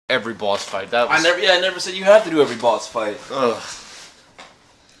every boss fight. That was... I never said you have to do every boss fight. Ugh.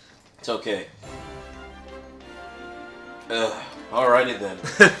 It's okay. Alrighty then.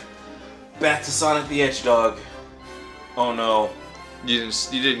 Back to Sonic the Hedgehog. Oh no. You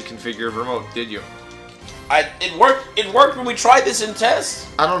didn't configure a remote, did you? It worked. It worked when we tried this in test.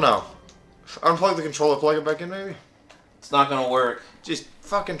 I don't know. Unplug the controller, plug it back in, maybe. It's not gonna work. Just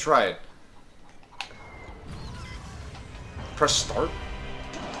fucking try it. Press start.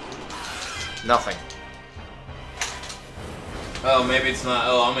 Nothing. Oh, maybe it's not.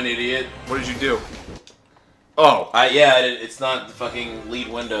 Oh, I'm an idiot. What did you do? Oh. Yeah, it's not the fucking lead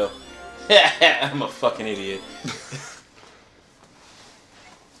window. I'm a fucking idiot.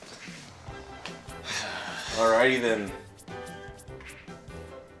 Alrighty then.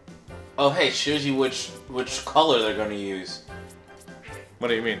 Oh, hey, it shows you which color they're gonna use. What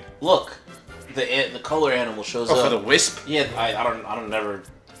do you mean? Look, the color animal shows up. Oh, for the wisp? Yeah, I don't never.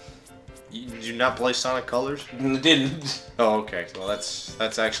 Did you not play Sonic Colors? Didn't. Oh, okay. Well, that's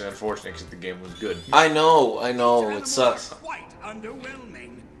actually unfortunate because the game was good. I know, it sucks. Quite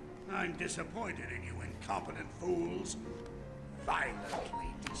underwhelming. I'm disappointed in you incompetent fools.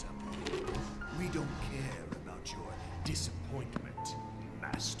 Violently disappointed. We don't care about your disappointment,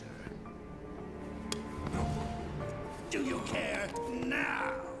 Master. Do you care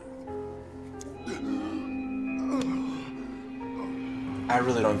now? I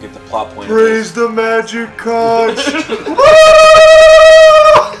really don't get the plot point. Praise the magic Conch! That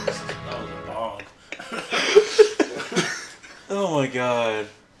was a bomb. Oh my god.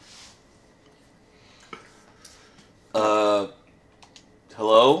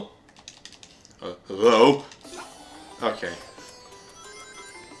 Hello? Hello? Okay.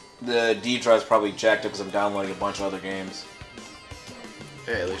 The D drive's probably jacked up because I'm downloading a bunch of other games.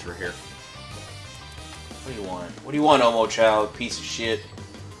 Hey, at least we're here. What do you want? What do you want, Omo Child? Piece of shit.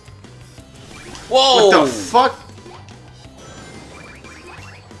 Whoa! What the fuck?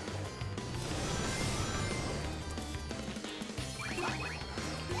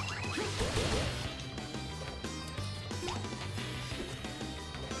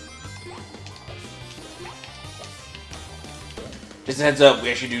 Just a heads up,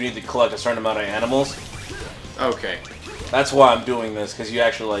 we actually do need to collect a certain amount of animals. Okay. That's why I'm doing this, because you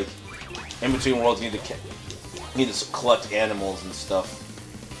actually, like, in between worlds, you need to collect animals and stuff.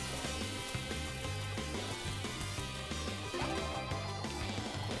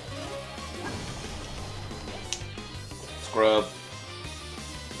 Scrub.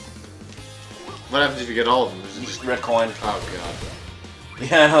 What happens if you get all of them? Is it just... Red coin. Oh, God.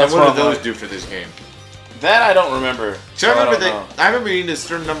 Yeah, no, And what do those do for this game? That I don't remember. So I remember you need a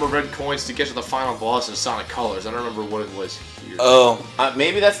certain number of red coins to get to the final boss in Sonic Colors. I don't remember what it was here. Oh,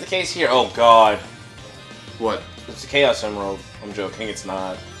 maybe that's the case here. Oh God. What? It's the Chaos Emerald. I'm joking. It's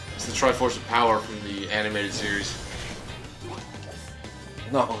not. It's the Triforce of Power from the animated series.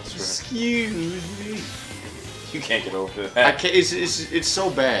 No, it's right. Excuse me. You can't get over that. I can't. It's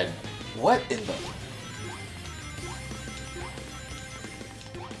so bad. What in the?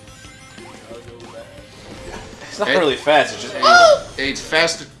 It's not really fast. It's just. It's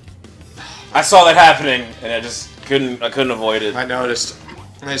faster. I saw that happening, and I just couldn't. I couldn't avoid it. I noticed.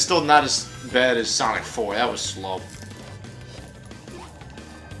 And it's still not as bad as Sonic 4. That was slow.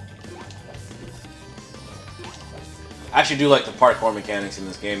 I actually do like the parkour mechanics in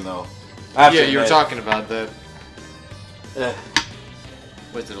this game, though. Yeah, you were talking about that. Ugh.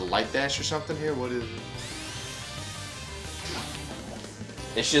 Was it a light dash or something here? What is it?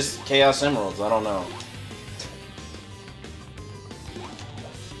 It's just Chaos Emeralds. I don't know.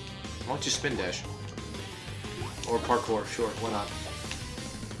 Why don't you spin dash? Or parkour, sure, why not?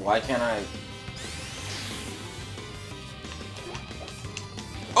 Why can't I?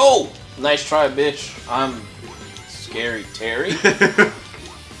 Oh! Nice try, bitch. I'm Scary Terry.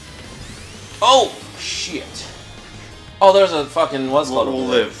 Oh! Shit. Oh, there's a fucking... We'll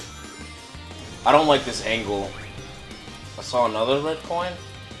live. I don't like this angle. I saw another red coin.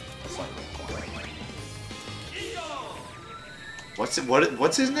 That's not red coin.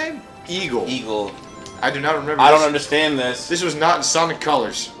 What's his name? Eagle. Eagle. I do not remember. I don't understand this. This was not in Sonic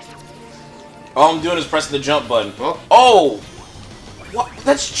Colors. All I'm doing is pressing the jump button. Well, oh! What?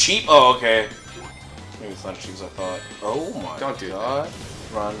 That's cheap. Oh, okay. Maybe it's not as cheap as I thought. Oh my Don't do god.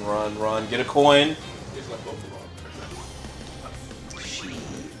 Run, run, run. Get a coin.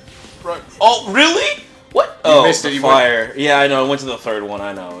 Run. Oh, really? What? You missed it. You fire. Yeah, I know. I went to the third one.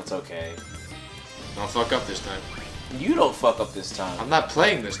 I know. It's okay. Don't fuck up this time. You don't fuck up this time. I'm not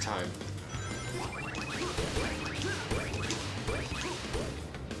playing this time.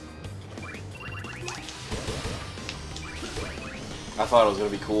 I thought it was gonna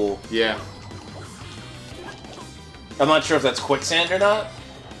be cool. Yeah. I'm not sure if that's quicksand or not.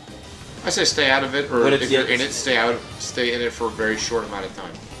 I say stay out of it, or But if it's- you're in it, stay in it for a very short amount of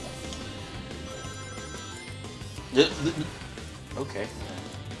time. Okay.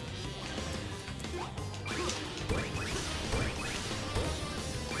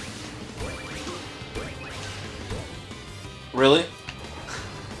 Really?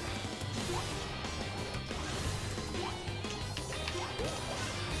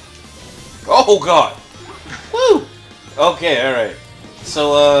 Oh god! Woo! Okay, alright.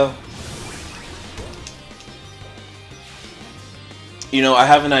 So, you know, I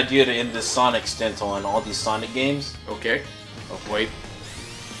have an idea to end this Sonic stint on all these Sonic games. Okay. Oh, wait.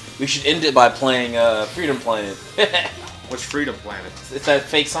 We should end it by playing Freedom Planet. What's Freedom Planet? It's that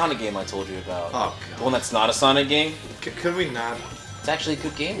fake Sonic game I told you about. Oh, The God. one that's not a Sonic game. Could we not? It's actually a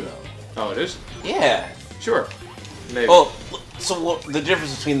good game, though. Oh, it is? Yeah. Sure. Maybe. Oh, so the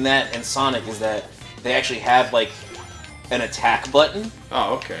difference between that and Sonic is that they actually have, like, an attack button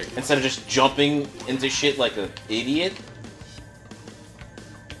Oh, okay. instead of just jumping into shit like an idiot.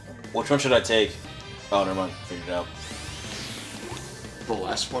 Which one should I take? Oh, never mind. Figured it out. The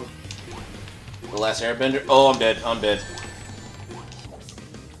last one? The last Airbender? Oh, I'm dead. I'm dead.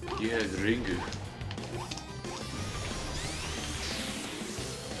 Yeah, Ringu.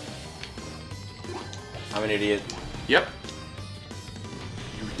 I'm an idiot. Yep.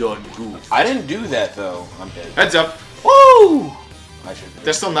 You done goof. I didn't do that, though. I'm dead. Heads up. Woo! I should.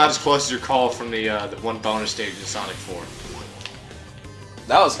 That's still not as close as your call from the one bonus stage in Sonic 4.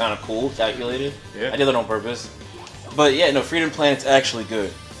 That was kind of cool, calculated. Yeah. I did that on purpose. But yeah, no, Freedom Planet's actually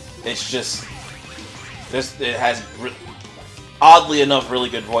good. It's just it has oddly enough really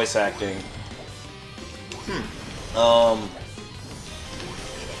good voice acting.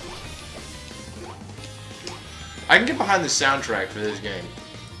 I can get behind the soundtrack for this game.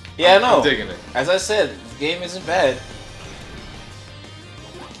 Yeah, I know. I'm digging it. As I said, the game isn't bad.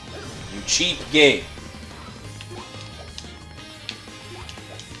 You cheap game.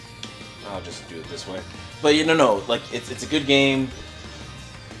 I'll just do it this way. But you know, no, like it's a good game.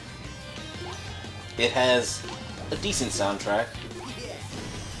 It has a decent soundtrack.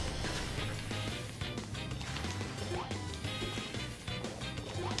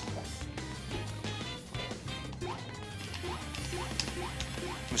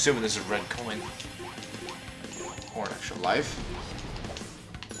 I'm assuming this is a red coin. Or an extra life.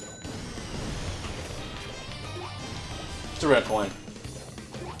 It's a red coin.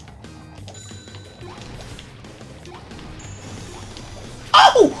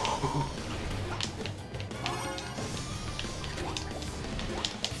 Oh!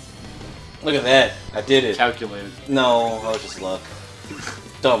 Look at that. I did it. Calculated. No, that was just luck.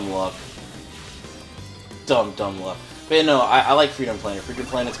 Dumb luck. Dumb luck. But yeah, no, I like Freedom Planet. Freedom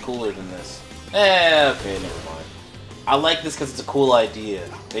Planet's cooler than this. Okay, never mind. I like this because it's a cool idea.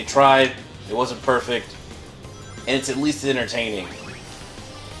 They tried, it wasn't perfect, and it's at least entertaining.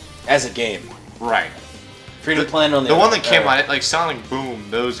 As a game. Right. Freedom Planet on the one that came out. out, like Sonic Boom,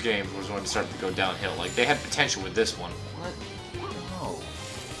 those games was when it started to go downhill. Like, they had potential with this one. What? No.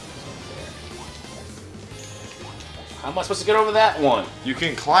 How am I supposed to get over that one? You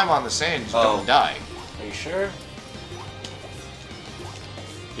can climb on the sand, just don't die. Are you sure?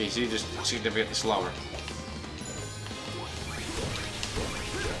 Yeah, you see, just significantly slower.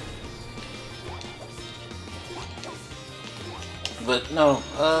 But no,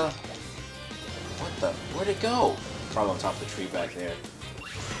 what the? Where'd it go? Probably on top of the tree back there.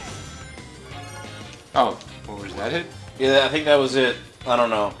 Oh, what was that hit? Yeah, I think that was it. I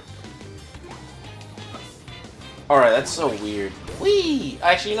don't know. Alright, that's so weird. Whee!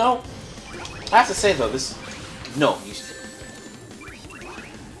 Actually, you know, I have to say though, this... No, you...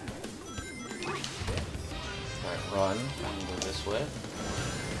 Alright, run. I'm gonna go this way.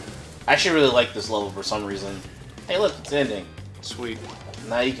 I actually really like this level for some reason. Hey, look, it's ending. Sweet.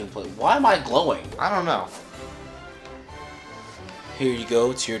 Now you can play. Why am I glowing? I don't know. Here you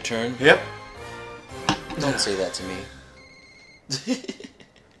go, it's your turn. Yep. Don't say that to me.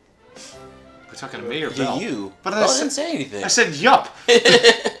 We're talking to me or Bell? You. But I didn't say anything. I said yup.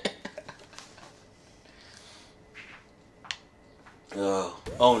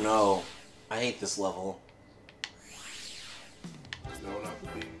 Oh no. I hate this level. No, not the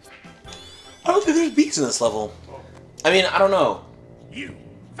bees. I don't think there's beats in this level. I mean, I don't know. You,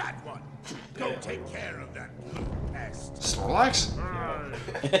 fat one, go take care of that blue pest. Snorlax?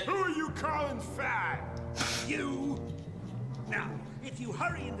 Who are you calling fat? You. Now, if you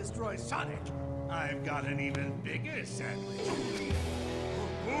hurry and destroy Sonic, I've got an even bigger sandwich. Oh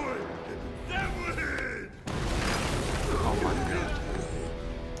boy, that would. Oh my god.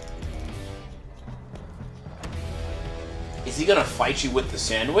 Is he gonna fight you with the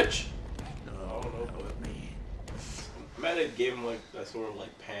sandwich? I don't know, but Matt gave him like that sort of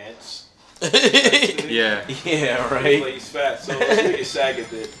like pants. Yeah. Yeah, Like right. he's fat, so let's make it sag a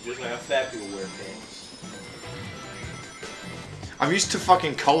bit. Just gonna have fat people wear pants. I'm used to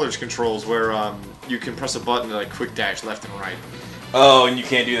fucking colors controls where you can press a button to like quick dash left and right. Oh, and you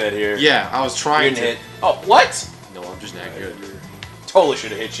can't do that here. Yeah, I was You're trying gonna to. hit. Oh, what? No, I'm just that good. Totally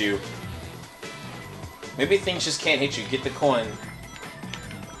should have hit you. Maybe things just can't hit you. Get the coin.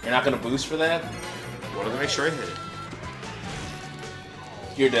 You're not gonna boost for that? Wanted to make sure I hit it.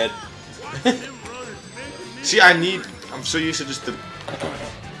 You're dead. See, I'm so used to just the.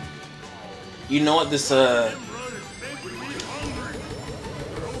 You know what this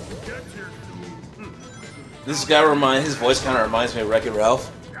this guy his voice kind of reminds me of Wreck-It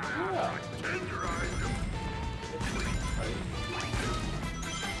Ralph.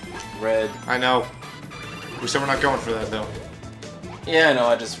 Red. I know. We said we're not going for that though. Yeah, I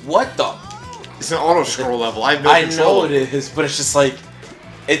know. What the? It's an auto scroll level. I have no I control. know it is, but it's just like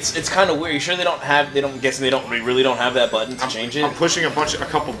it's kind of weird. You sure they don't have? I'm guessing they really don't have that button to change it. I'm pushing a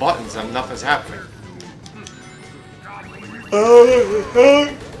couple buttons and nothing's happening.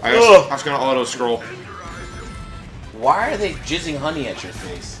 I was gonna auto scroll. Why are they jizzing honey at your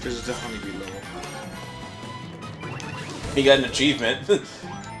face? This is the honeybee level. You got an achievement.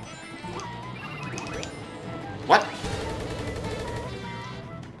 What?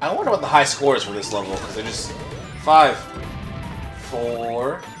 I wonder what the high score is for this level, because they're just 5,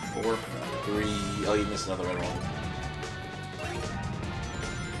 4, 3. Oh, you missed another red one.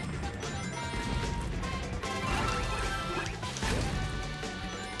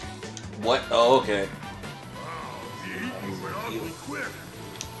 What? Oh, okay.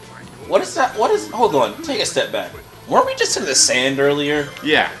 What is that? What is? Hold on. Take a step back. Weren't we just in the sand earlier?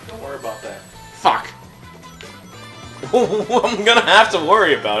 Yeah. Don't worry about that. Fuck. I'm gonna have to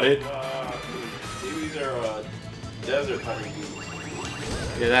worry about it. These are desert honeybees.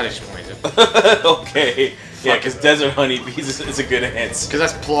 Yeah, that explains it. Okay. Yeah, because desert honeybees is a good answer. Because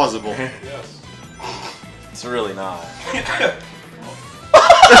that's plausible. Yes. It's really not.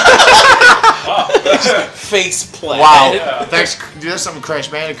 Oh. Face plant. Wow. Yeah. Thanks. Dude, that's something Crash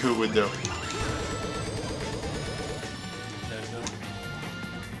Bandicoot would do.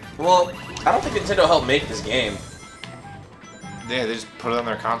 Well, I don't think Nintendo helped make this game. Yeah, they just put it on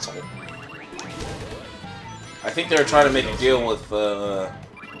their console. I think they were trying to make a deal with,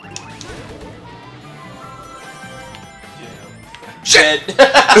 Shit!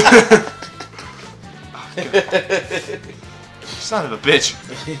 Son of a bitch.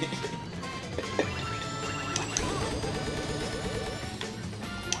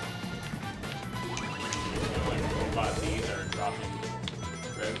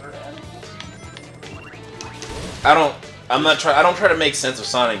 I don't try to make sense of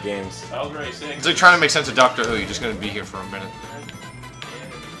Sonic games. I was very sick. It's like trying to make sense of Doctor Who. You're just gonna be here for a minute.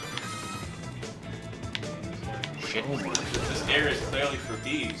 Shit. This area is clearly for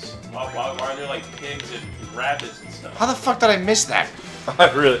bees. Why are there like pigs and rabbits and stuff? How the fuck did I miss that?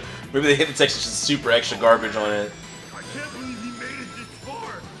 Really? Maybe they hit the text just super extra garbage on it. I can't believe he made it this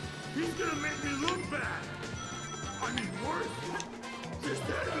far. He's gonna make me look bad. I mean, worse. Is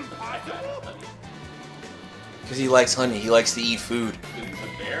that impossible? Because he likes honey. He likes to eat food. Is it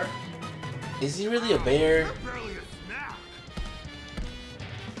a bear? Is he really a bear? You're barely a snack.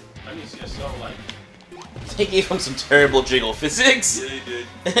 I need to see a cell like. They gave him some terrible jiggle physics. Yeah,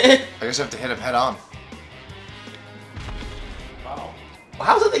 they did. I guess I have to hit him head on. Wow.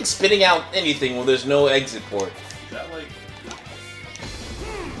 How's that thing spitting out anything when there's no exit port? Is that like?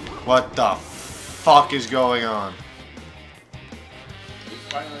 What the fuck is going on? He's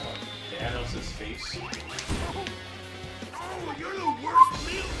fighting like Thanos' face. Oh, you're the worst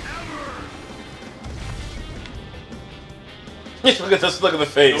meal ever. Look at this! Look at the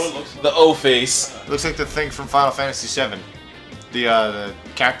face. No, it looks like- The O face. Looks like the thing from Final Fantasy VII. The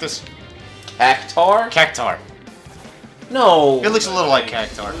cactus? Cactar? Cactar. No. It looks a little like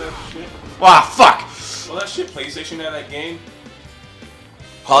Cactar. That shit. Wow, fuck! Well, that shit PlayStation had that game.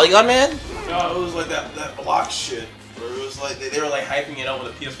 Polygon Man? No, it was like that block shit. Where it was like they were like hyping it up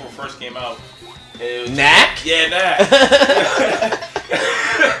when the PS4 first came out. It was Knack? Yeah, Knack.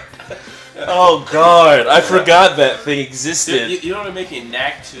 Oh god, I forgot that thing existed. You know what they're making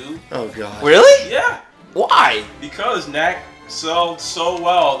Knack 2? Oh god. Really? Yeah. Why? Because Knack sold so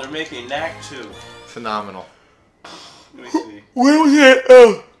well, they're making Knack 2. Phenomenal. Let me see. Where was it?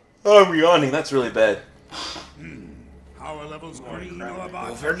 Oh, I'm yawning. That's really bad. Power levels, what do you know about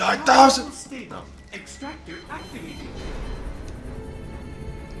Over 9,000! No. Extractor activated.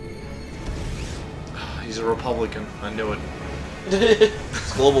 He's a Republican. I knew it.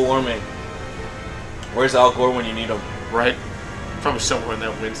 It's global warming. Where's Al Gore when you need him? Right? Probably somewhere in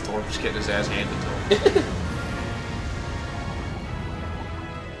that windstorm, just getting his ass handed to him.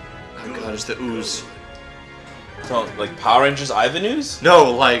 Oh god, it's the ooze. So, like Power Rangers Ivan Ooze? No,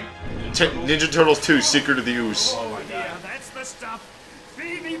 like Ninja Turtles 2, Secret of the Ooze. Oh my god. Yeah, that's the stuff.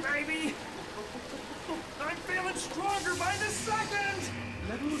 Feed me, baby. I'm feeling stronger by the second.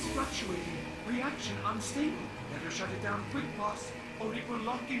 Level is fluctuating. Reaction unstable. Better shut it down quick, boss, or it will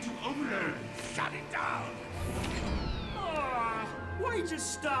lock into overload. Shut it down. Why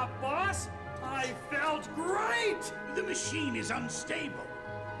just stop, boss? I felt great. The machine is unstable.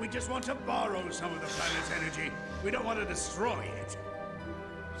 We just want to borrow some of the planet's energy. We don't want to destroy it.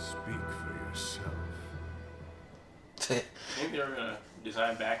 Speak for yourself. Maybe they're gonna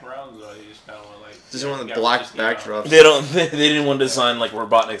design backgrounds, or they just kind of like. Just want the black backdrops. They don't. They didn't want to design like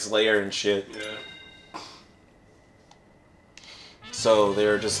Robotnik's lair and shit. Yeah. So they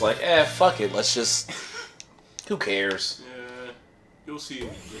were just like, fuck it. Let's just. Who cares? Yeah. You'll see it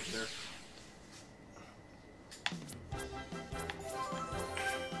when you get there.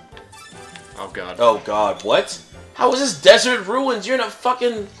 Oh god. Oh god, what? How is this desert ruins? You're in a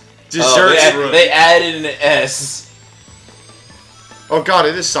fucking Desert ruins. They added an S. Oh god,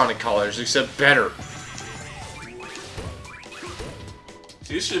 it is Sonic Colors, except better.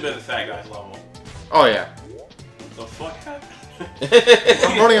 See, this should have been the Fat Guy's level. Oh yeah. The fuck happened?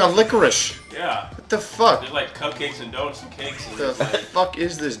 I'm running on licorice. Yeah. What the fuck? There's like cupcakes and donuts and cakes. And The fuck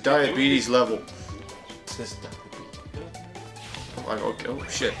is this diabetes level? Oh, okay. Oh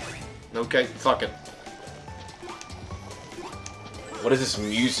shit. Okay, fuck it. What is this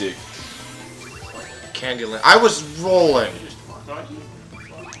music? Candyland. I was rolling.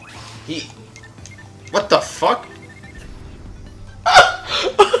 He. What the fuck?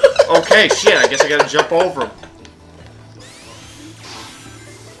 Okay, shit. I guess I gotta jump over him.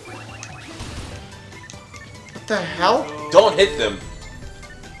 What the hell? Don't hit them.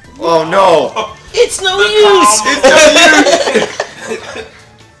 Oh no! It's no use! It's no use!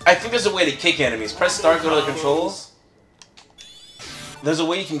 I think there's a way to kick enemies. Press start, go to the controls. There's a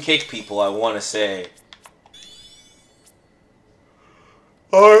way you can kick people, I want to say.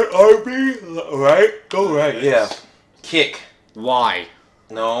 R-B, right? Go right. Yeah. Kick. Y.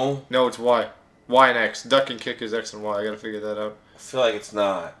 No. No, it's Y. Y and X. Duck and kick is X and Y. I gotta figure that out. I feel like it's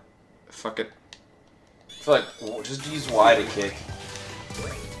not. Fuck it. I feel like, just use Y to kick.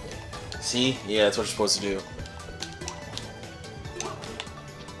 See? Yeah, that's what you're supposed to do.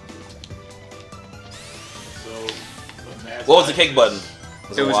 What was the kick button?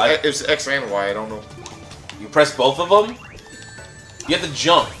 Was it Y? It was X and Y, I don't know. You press both of them? You have to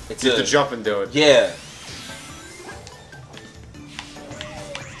jump. You have to jump and do it. Yeah.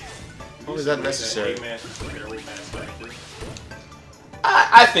 How is that necessary?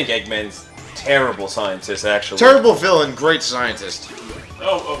 I think Eggman's terrible scientist, actually. Terrible villain, great scientist.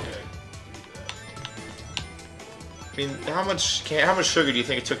 Oh, okay. I mean, how much sugar do you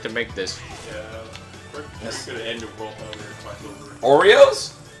think it took to make this? Yeah. We're gonna end the world over.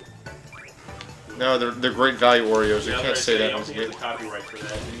 Oreos? No, they're great value Oreos. You Yeah, can't say that. I don't think he has the copyright for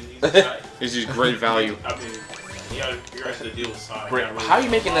that. This is great value. I mean, you're gonna have to deal with Sonic. Great. Not really How are you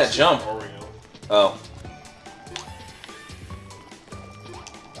making that jump? Oreo. Oh.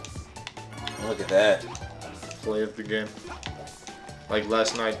 Look at that. Play of the game. Like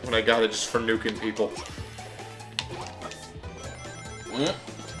last night when I got it just for nuking people. Mm?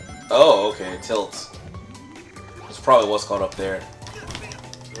 Oh, okay. It tilts. That's probably what's called up there.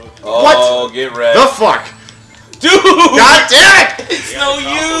 Oh, What? Get ready. The fuck? Dude! God damn it! It's no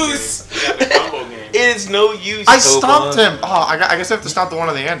use! The combo game. It is no use, I Toba. stomped him! Oh, I guess I have to stop the one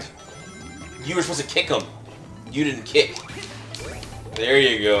at the end. You were supposed to kick him. You didn't kick. There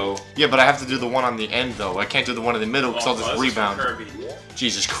you go. Yeah, but I have to do the one on the end, though. I can't do the one in the middle because I'll just this is rebound. Kirby.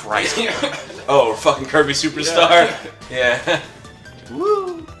 Jesus Christ. Oh, fucking Kirby Superstar? Yeah.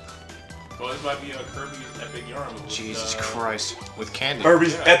 Woo! Well, this might be a Kirby's Epic Yarn. With, Jesus Christ. With candy.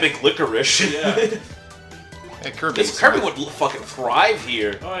 Kirby's epic licorice. Yeah. Hey, Kirby. This Kirby would fucking thrive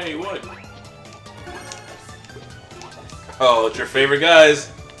here. Oh, he would. Oh, it's your favorite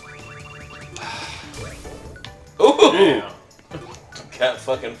guys. Ooh! Damn. Got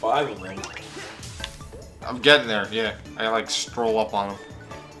fucking 5 of them. I'm getting there, yeah. I like stroll up on him.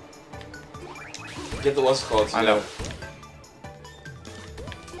 Get the what's it called. I know.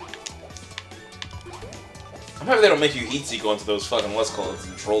 I'm happy they don't make you heat seek onto those fucking what's called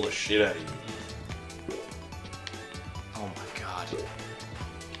and troll the shit out of you. Oh my god.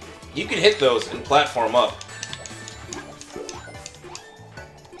 You can hit those and platform up.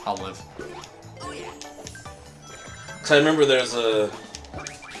 I'll live. Cause I remember there's a...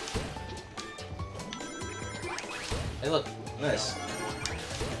 Hey look, nice.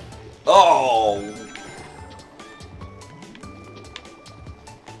 Oh!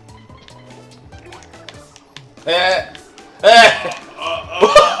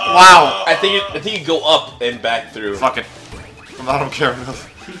 Wow! I think you go up and back through. Fuck it. I don't care enough.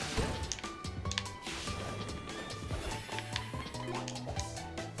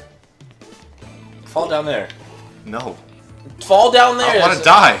 Fall down there. No. Fall down there. I want to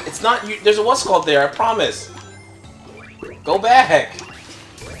die. It's not you. There's a what's called there. I promise. Go back.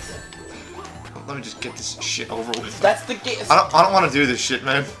 Let me just get this shit over with. That's the game. I don't want to do this shit,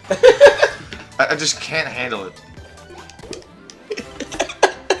 man. I just can't handle it.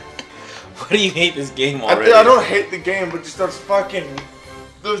 Why do you hate this game already? I don't hate the game, but just those fucking...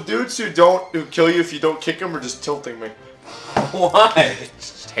 Those dudes who kill you if you don't kick them are just tilting me. Why?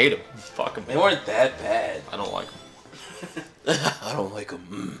 Just hate them. Fuck them. They weren't that bad. I don't like them. I don't like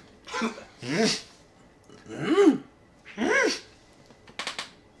them.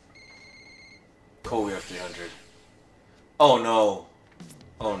 Cool, we have 300. Oh no.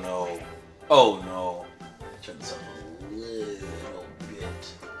 Oh no. Oh no. Turn this up a little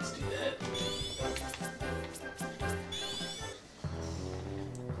bit. Let's do that.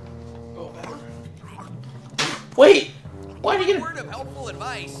 Go back. Wait! Why did you get a word of helpful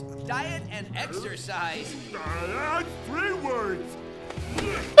advice? Diet and exercise. That's 3 words.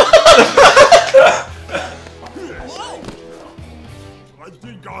 Whoa! I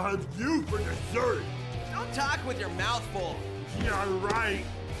think I'll have you for dessert. Don't talk with your mouth full. Yeah, right.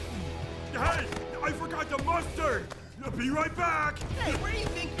 Hey, I forgot the mustard. I'll be right back. Hey, where do you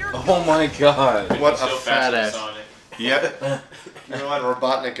think you're Oh my god. What So a fast fat with ass. Sonic. Yep. You know what?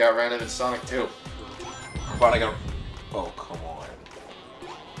 Robotnik got random in Sonic 2. But I got. Oh, come on.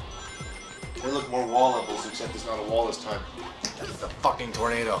 They look more wall levels, except it's not a wall this time. It's a fucking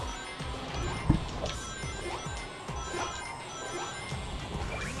tornado.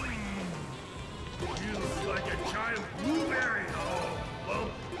 Feels like a giant blueberry. Oh, well,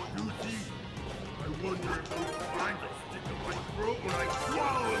 you see, I wonder if those spines will stick to my throat when I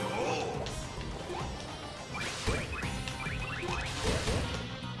swallow them whole.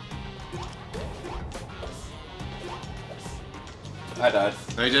 I died.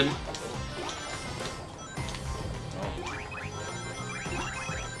 No, you didn't.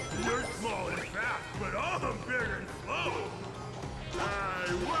 You're small and fast, but I'm big and slow.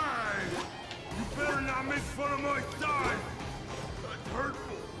 Hey, wait! You better not make fun of my size. That's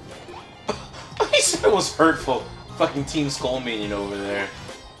hurtful. He said it was hurtful. Fucking Team Skull Minion over there.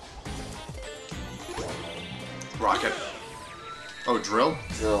 Rocket. Oh, drill?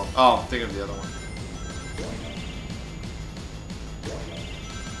 Drill. Oh, I'm thinking of the other one.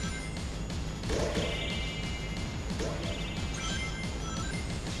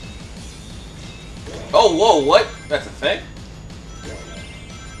 Oh, whoa, what? That's a thing?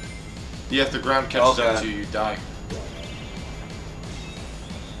 Yeah, if the ground catches Okay. up to you, you die.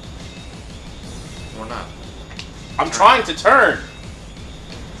 Or not. I'm trying to turn!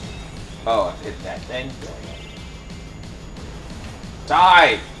 Oh, I hit that thing.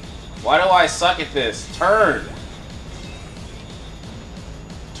 Die! Why do I suck at this? Turn!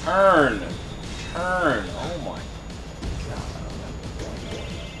 Turn! Turn! Oh my god.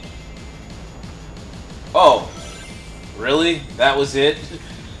 Oh! Really? That was it?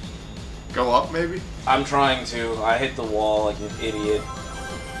 Go up, maybe? I'm trying to. I hit the wall like an idiot.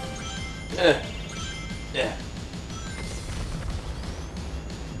 Ugh. Yeah.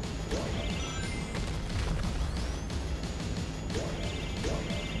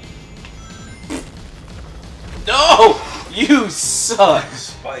 No! You suck!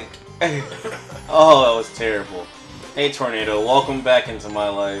 Spike. Oh, that was terrible. Hey, Tornado, welcome back into my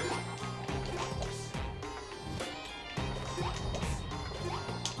life.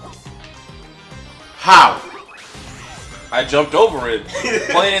 How? I jumped over it.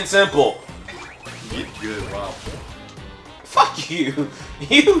 Plain and simple. Good, wow. Fuck you.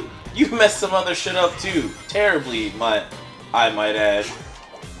 You messed some other shit up too. Terribly, I might add.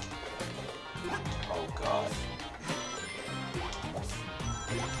 Oh god.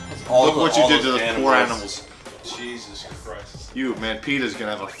 Look what you did to those poor animals. Jesus Christ. You, man, PETA's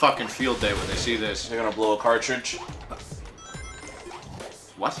gonna have a fucking field day when they see this. They're gonna blow a cartridge.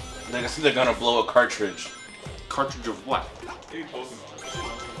 What? They're gonna blow a cartridge. Cartridge of what? Maybe Pokemon.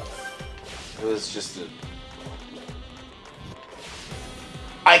 It was just a...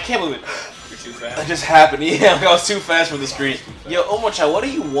 I can't believe it. You're too That fast. just happened. Yeah, I was too fast for the screen. Yo, Omochai, what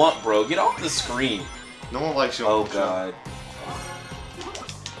do you want, bro? Get off the screen. No one likes you. Oh god.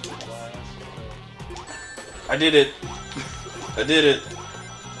 I did it. I did it.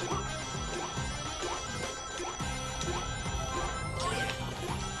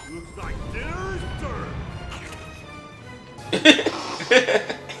 Looks like dinner is served.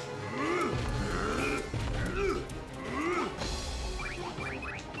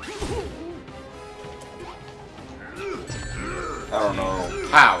 I don't know.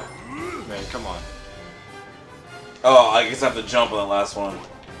 How? Man, come on. Oh, I guess I have to jump on the last one.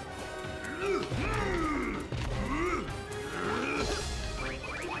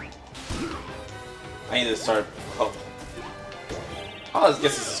 I need to start. Oh, I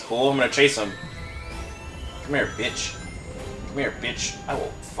guess this is cool. I'm gonna chase him. Come here, bitch. Come here, bitch. I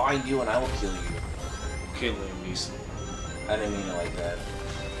will find you and I will kill you. Okay, Liam Neeson. I didn't mean it like that.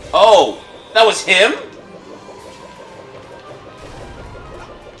 Oh, that was him?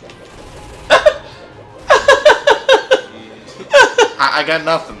 I got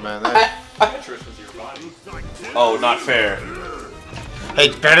nothing, man. Interest with your body. Oh, not fair. Hey,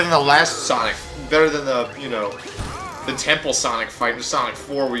 better than the last Sonic. Better than the, you know, the Temple Sonic fight in Sonic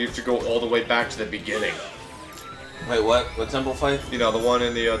 4 where you have to go all the way back to the beginning. Wait, what? What temple fight? You know, the one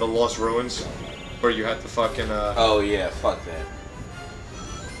in the Lost Ruins where you had to fucking, Oh, yeah, fuck that.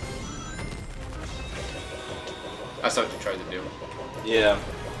 That's what you tried to do. Yeah.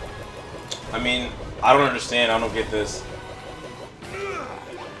 I mean, I don't understand. I don't get this.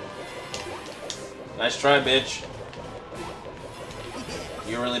 Nice try, bitch.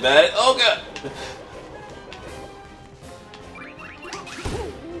 You're really bad at— oh, God!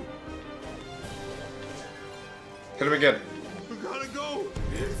 Hit him again. We gotta go.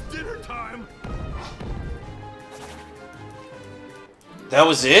 It's dinner time. That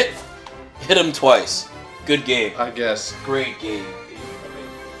was it? Hit him twice. Good game. I guess. Great game.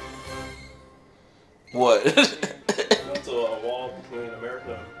 What? That's a wall between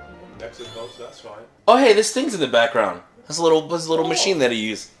America and Mexico, so that's fine. Oh, hey, this thing's in the background. This little machine that he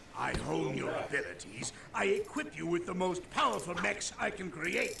used. I hone your abilities. I equip you with the most powerful mechs I can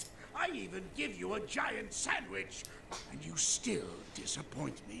create. I even give you a giant sandwich, and you still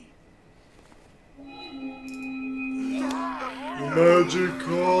disappoint me. Magic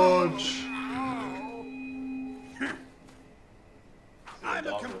Conch. I'm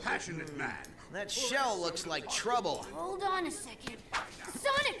a compassionate man. That shell looks like trouble. Hold on a second.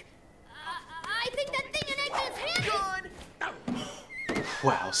 Sonic! I think that thing in Eggman's hand is...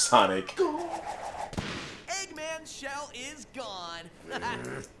 Wow, Sonic. Eggman's shell is gone.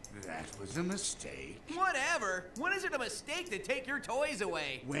 That was a mistake. Whatever. When is it a mistake to take your toys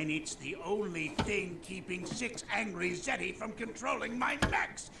away? When it's the only thing keeping 6 angry Zeti from controlling my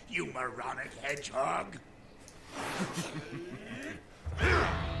mechs, you moronic hedgehog.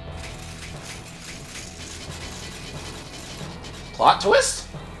 Plot twist?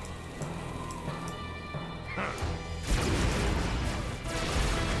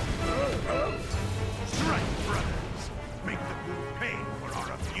 Strike, brothers. Make the fool pay for our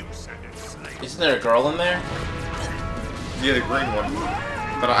abuse and enslavement. Isn't there a girl in there? Yeah, the green one.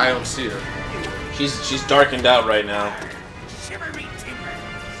 But I don't see her. She's darkened out right now. Shiver me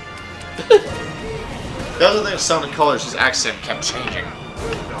timbers. The other thing with Sonic Colors, his accent kept changing.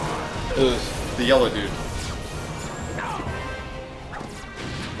 Who's? The yellow dude.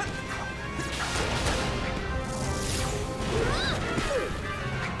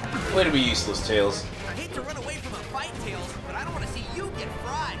 Way to be useless, Tails. I hate to run away from a fight, Tails, but I don't want to see you get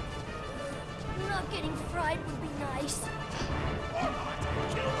fried. Not getting fried would be nice.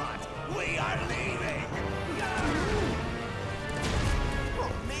 We are leaving.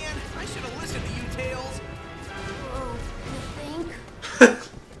 Oh man, I should have listened to you, Tails. Oh, you think?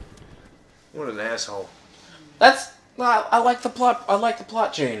 What an asshole. That's— I like the plot. I like the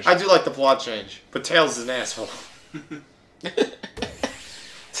plot change. I do like the plot change, but Tails is an asshole.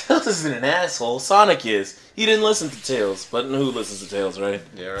 Tails isn't an asshole. Sonic is. He didn't listen to Tails, but who listens to Tails, right?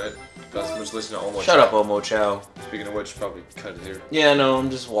 Yeah, right. Customers listen to Omo Shut up, Omo Chow. Speaking of which, probably cut it here. Yeah, no, I'm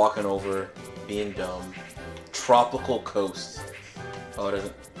just walking over, being dumb. Tropical Coast. Oh, it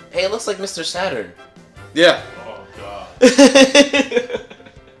doesn't. Hey, it looks like Mr. Saturn. Yeah. Oh god.